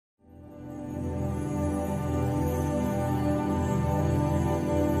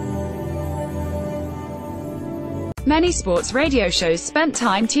Many sports radio shows spent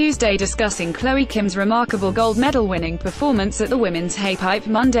time Tuesday discussing Chloe Kim's remarkable gold medal-winning performance at the women's Haypipe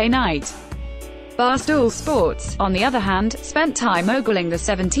Monday night. Barstool Sports, on the other hand, spent time ogling the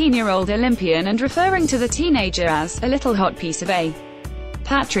 17-year-old Olympian and referring to the teenager as a little hot piece of A.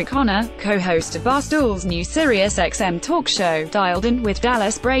 Patrick Connor, co-host of Barstool's new SiriusXM talk show, Dialed In with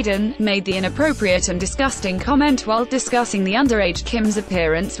Dallas Braden, made the inappropriate and disgusting comment while discussing the underage Kim's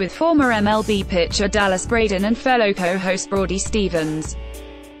appearance with former MLB pitcher Dallas Braden and fellow co-host Brody Stevens.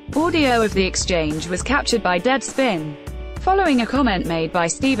 Audio of the exchange was captured by Deadspin. Following a comment made by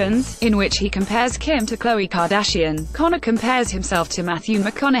Stevens, in which he compares Kim to Khloe Kardashian, Connor compares himself to Matthew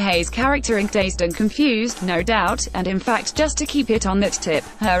McConaughey's character in Dazed and Confused, no doubt, and in fact just to keep it on that tip,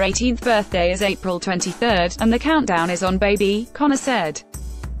 her 18th birthday is April 23rd, and the countdown is on baby, Connor said.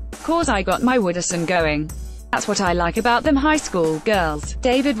 "'Cause I got my Wooderson going. That's what I like about them high school girls."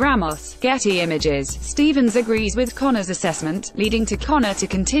 David Ramos, Getty Images. Stevens agrees with Connor's assessment, leading to Connor to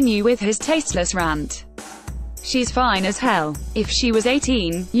continue with his tasteless rant. "She's fine as hell. If she was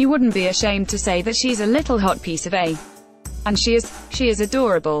 18, you wouldn't be ashamed to say that she's a little hot piece of A. And she is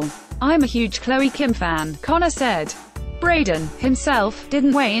adorable. I'm a huge Chloe Kim fan," Connor said. Braden, himself,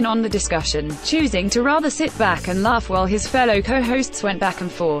 didn't weigh in on the discussion, choosing to rather sit back and laugh while his fellow co-hosts went back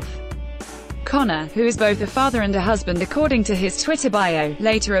and forth. Connor, who is both a father and a husband according to his Twitter bio,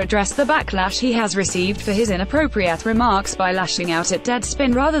 later addressed the backlash he has received for his inappropriate remarks by lashing out at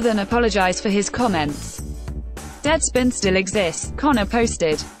Deadspin rather than apologize for his comments. "Deadspin still exists," Connor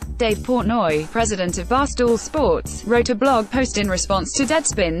posted. Dave Portnoy, president of Barstool Sports, wrote a blog post in response to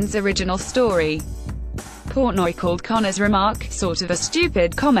Deadspin's original story. Portnoy called Connor's remark sort of a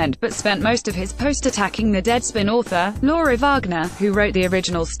stupid comment but spent most of his post attacking the Deadspin author, Laura Wagner, who wrote the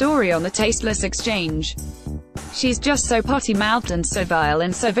original story on the tasteless exchange. "She's just so potty-mouthed and so vile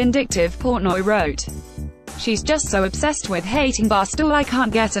and so vindictive," Portnoy wrote. "She's just so obsessed with hating Barstool, I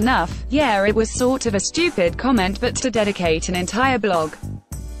can't get enough." Yeah, it was sort of a stupid comment, but to dedicate an entire blog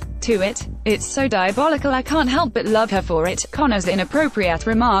to it, it's so diabolical I can't help but love her for it. Connor's inappropriate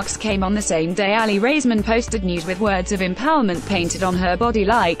remarks came on the same day Ali Raisman posted news with words of empowerment painted on her body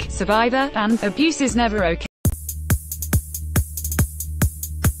like, "Survivor," and "Abuse is never okay."